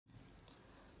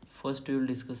First, we will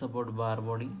discuss about Barr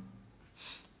body.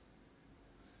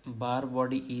 Barr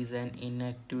body is an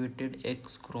inactivated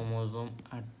X chromosome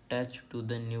attached to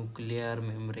the nuclear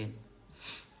membrane.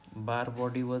 Barr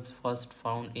body was first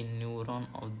found in neuron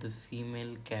of the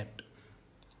female cat.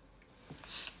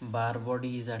 Barr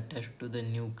body is attached to the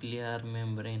nuclear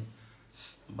membrane.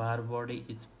 Barr body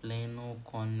is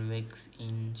plano-convex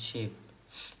in shape.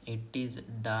 It is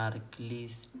darkly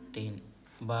stained.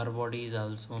 Barr body is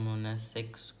also known as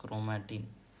sex chromatin.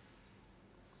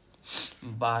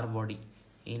 Barr body,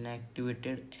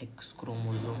 inactivated X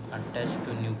chromosome attached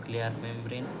to nuclear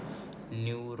membrane,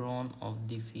 neuron of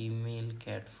the female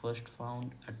cat, first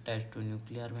found attached to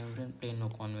nuclear membrane,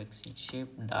 plano-convex in shape,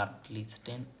 darkly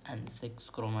stained, and sex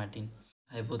chromatin.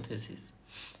 Hypothesis: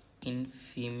 in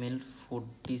female,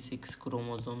 46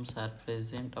 chromosomes are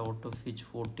present, out of which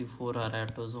 44 are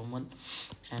autosomal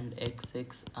and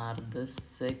XX are the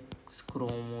sex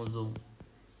chromosome.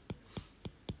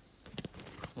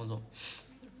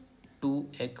 2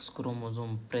 X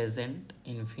chromosome present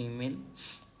in female,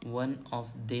 one of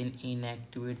them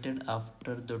inactivated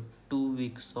after the 2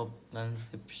 weeks of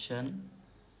conception.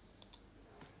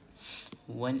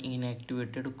 One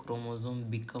inactivated chromosome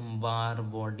become Barr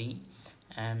body,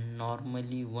 and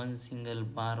normally one single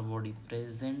Barr body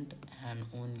present and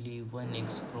only one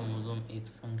X chromosome is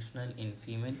functional in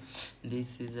female.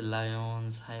 This is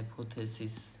Lyons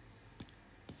hypothesis.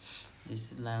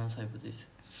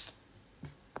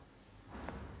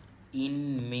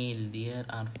 In male, there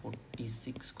are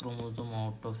 46 chromosomes,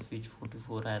 out of which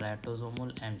 44 are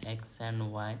autosomal and X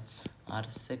and Y are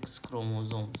sex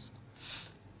chromosomes.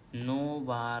 No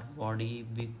Barr body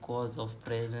because of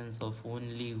presence of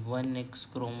only one X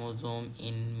chromosome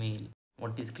in male.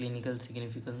 What is clinical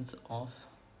significance of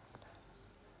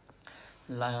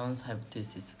Lyons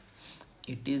hypothesis?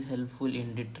 It is helpful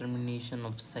in determination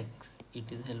of sex. It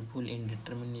is helpful in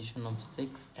determination of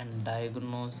sex and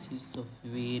diagnosis of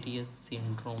various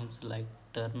syndromes like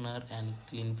Turner and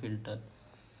Klinefelter.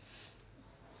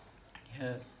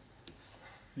 Here,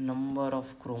 number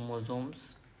of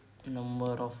chromosomes,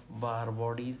 number of Barr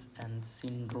bodies, and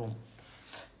syndrome.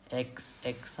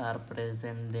 XX are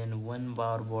present, then one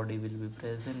Barr body will be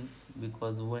present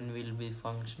because one will be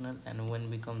functional and one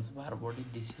becomes Barr body.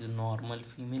 This is normal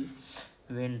female.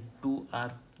 When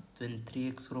 3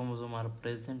 X chromosomes are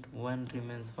present, one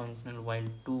remains functional while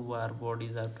 2 Barr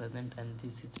bodies are present, and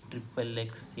this is triple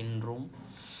X syndrome.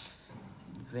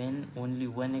 When only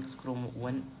one X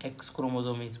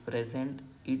chromosome is present,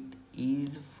 it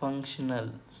is functional,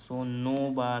 so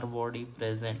no Barr body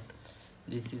present.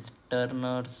 This is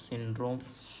Turner syndrome.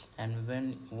 And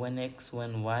when 1X,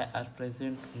 1Y are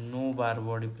present, no Barr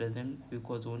body present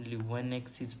because only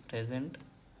 1X is present.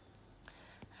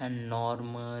 And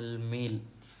normal male,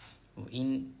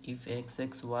 if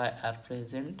XXY are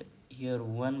present, here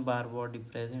one Barr body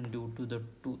present due to the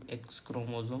 2 X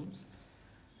chromosomes,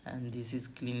 and this is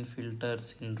Klinefelter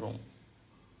syndrome.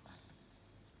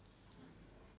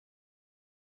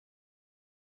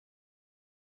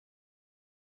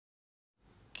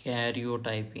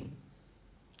 Karyotyping.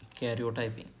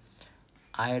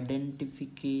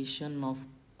 Identification of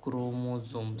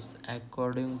chromosomes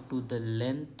according to the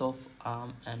length of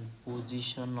arm and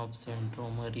position of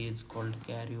centromere is called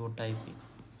karyotyping.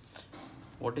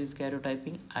 What is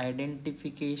karyotyping?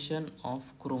 Identification of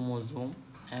chromosome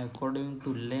according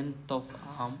to length of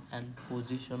arm and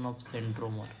position of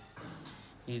centromere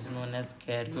is known as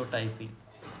karyotyping.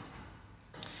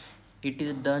 It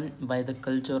is done by the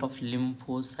culture of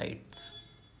lymphocytes.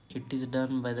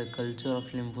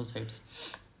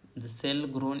 The cell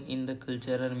grown in the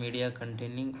cultural media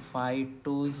containing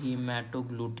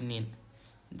phytohematoglutinin.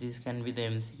 This can be the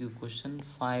MCQ question.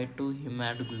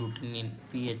 Phytohematoglutinin,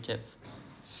 PHF.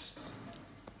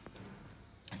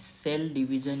 Cell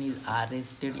division is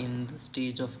arrested in the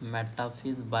stage of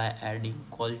metaphase by adding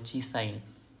colchicine.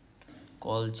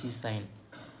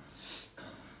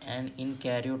 And in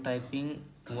karyotyping,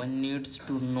 one needs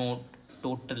to note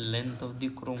total length of the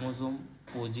chromosome,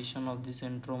 position of the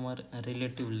centromere,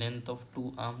 relative length of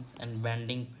 2 arms, and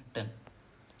banding pattern.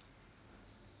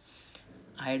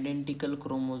 Identical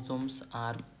chromosomes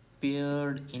are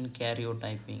paired in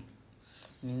karyotyping.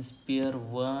 Means pair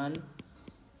 1,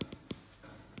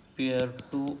 pair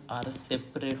 2 are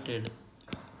separated.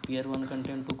 Pair 1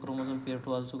 contain 2 chromosomes, pair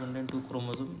 2 also contain 2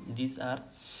 chromosomes. These are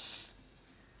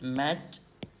matched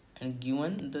and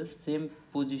given the same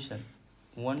position.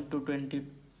 1 to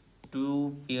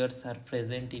 22 pairs are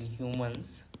present in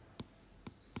humans.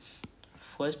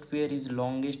 First pair is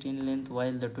longest in length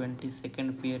while the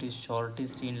 22nd pair is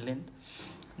shortest in length.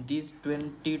 These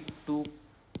 22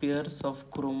 pairs of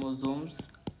chromosomes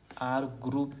are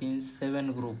grouped in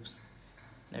 7 groups,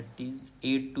 that is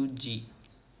A to G.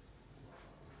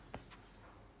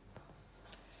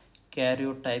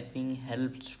 Karyotyping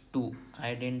helps to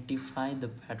identify the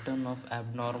pattern of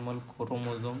abnormal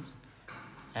chromosomes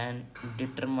and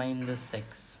determine the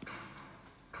sex.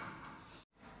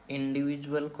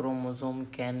 Individual chromosome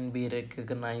can be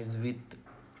recognized with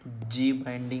G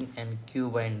binding and Q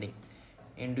binding.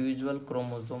 Individual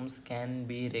chromosomes can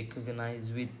be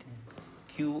recognized with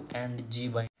Q and G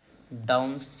binding.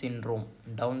 Down syndrome.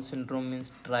 Down syndrome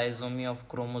means trisomy of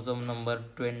chromosome number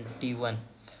 21.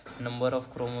 Number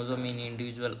of chromosome in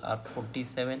individual are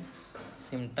 47.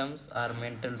 Symptoms are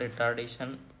mental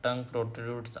retardation, tongue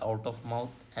protrudes out of mouth,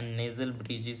 and nasal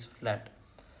bridge is flat.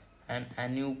 An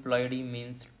aneuploidy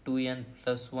means 2n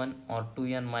plus 1 or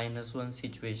 2n minus 1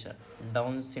 situation.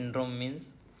 Down syndrome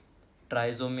means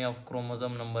trisomy of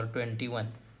chromosome number 21.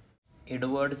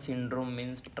 Edward syndrome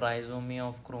means trisomy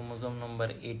of chromosome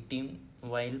number 18,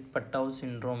 while Patau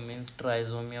syndrome means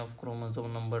trisomy of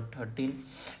chromosome number 13.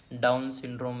 Down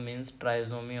syndrome means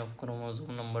trisomy of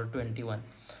chromosome number 21.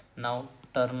 Now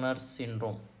Turner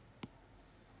syndrome.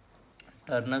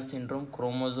 Turner syndrome,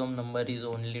 chromosome number is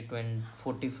only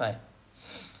 45.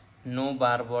 No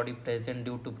Barr body present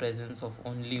due to presence of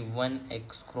only one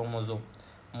X chromosome.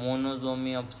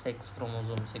 Monosomy of sex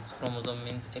chromosome. Sex chromosome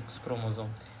means X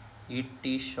chromosome. It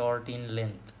is short in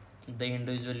length. The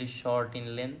individual is short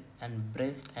in length, and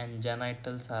breast and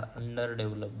genitals are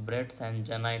underdeveloped. Breasts and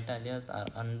genitalia are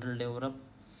underdeveloped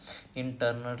in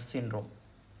Turner syndrome.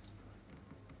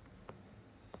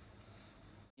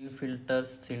 Filter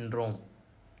syndrome.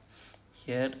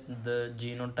 Here the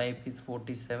genotype is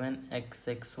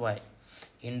 47XXY.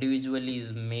 Individual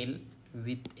is male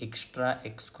with extra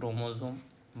X chromosome.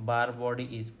 Barr body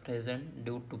is present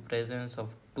due to presence of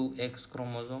 2X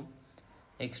chromosome.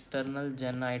 External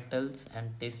genitals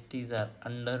and testes are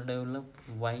underdeveloped,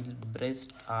 while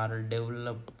breasts are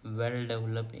well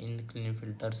developed in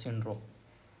Klinefelter syndrome.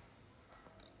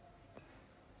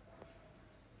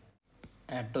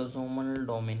 Autosomal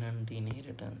dominant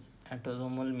inheritance.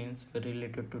 Autosomal means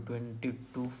related to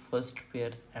 22 first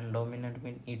pairs, and dominant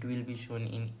means it will be shown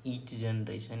in each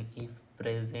generation if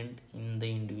present in the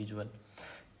individual.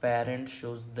 Parent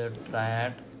shows the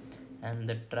triad, and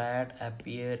the triad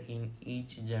appear in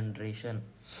each generation.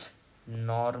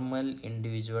 Normal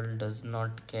individual does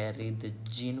not carry the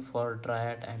gene for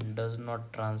triad and does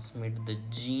not transmit the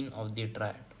gene of the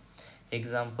triad.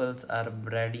 Examples are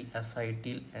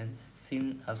bradyacetyl and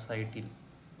synacetyl.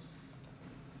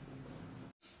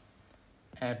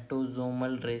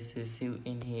 Autosomal recessive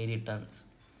inheritance.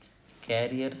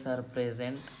 Carriers are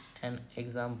present, and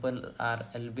examples are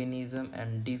albinism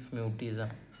and deaf mutism.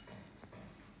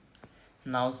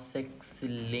 Now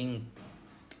X-linked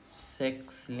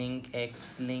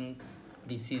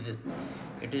diseases.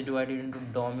 It is divided into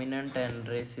dominant and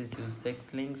recessive.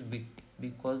 Sex-linked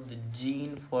because the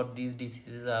gene for these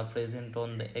diseases are present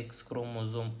on the X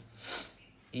chromosome.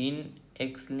 In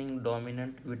X-linked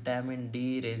dominant, vitamin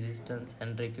D resistance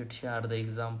and rickettsia are the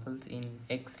examples. In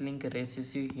X-linked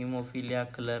recessive,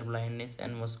 hemophilia, color blindness,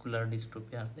 and muscular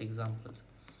dystrophy are the examples.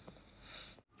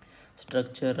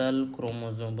 Structural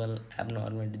chromosomal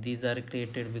abnormality. These are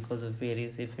created because of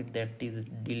various effects, that is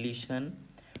deletion,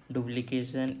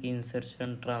 duplication,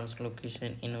 insertion,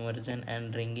 translocation, inversion,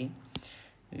 and ringing.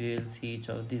 We will see each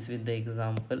of these with the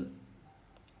example.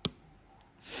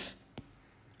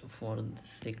 For the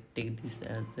sake, take this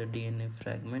as the DNA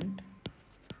fragment.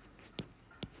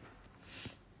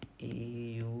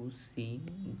 AUC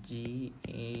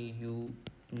GAUGAC.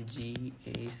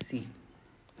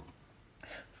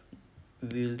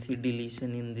 We will see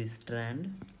deletion in this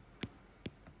strand.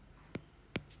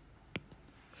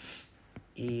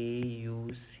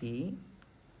 AUC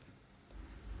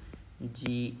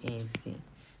GAC.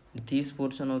 This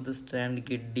portion of the strand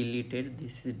get deleted.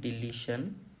 This is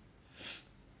deletion.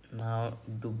 Now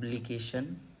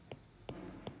duplication.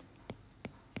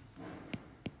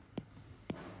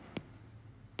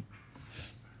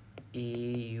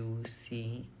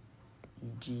 AUC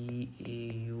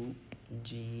GAU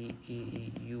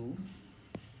GAU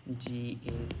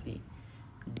GAC.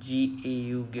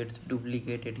 GAU gets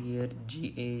duplicated here.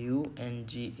 GAU and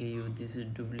GAU. This is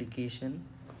duplication.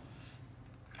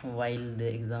 While the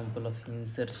example of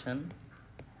insertion.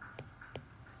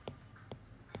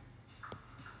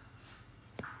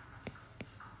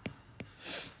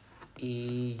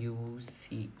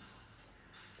 AUC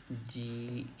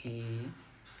GAU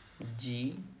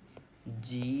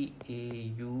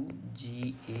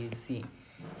GAC.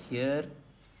 Here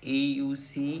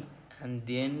AUC and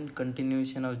then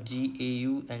continuation of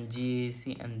GAU and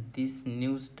GAC, and this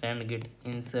new strand gets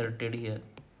inserted here.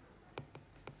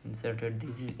 This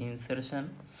is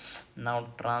insertion. Now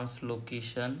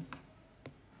translocation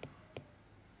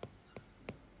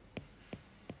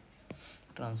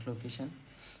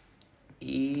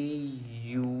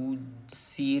AUC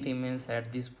remains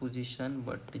at this position,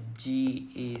 but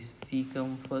GAC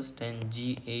come first and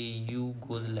GAU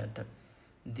goes later.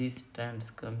 These strands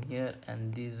come here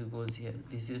and this goes here.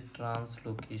 This is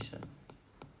translocation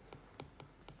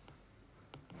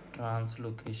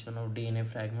of DNA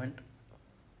fragment.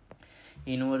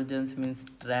 Inversions means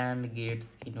strand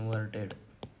gets inverted.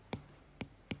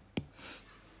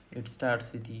 It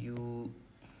starts with U.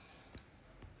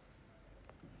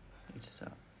 It's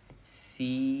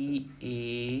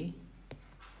CAG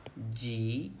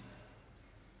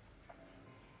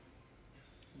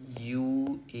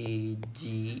UAG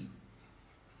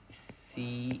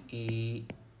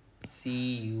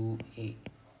CUA.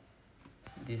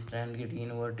 This strand get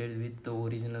inverted with the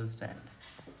original strand.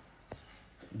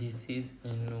 This is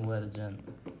inversion.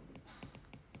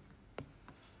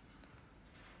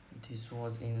 This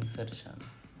was insertion.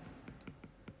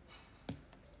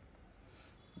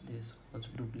 This was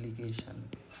duplication.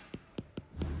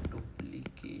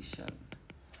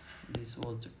 This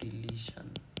was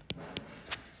deletion.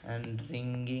 And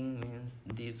ringing means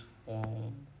this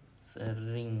forms a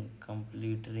ring,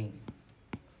 complete ring.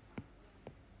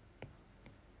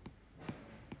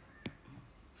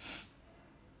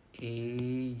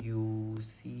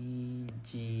 AUCGAUGAC,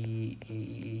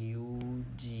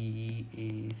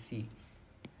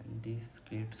 and this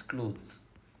creates clothes.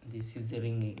 This is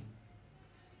ringing.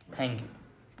 Thank you.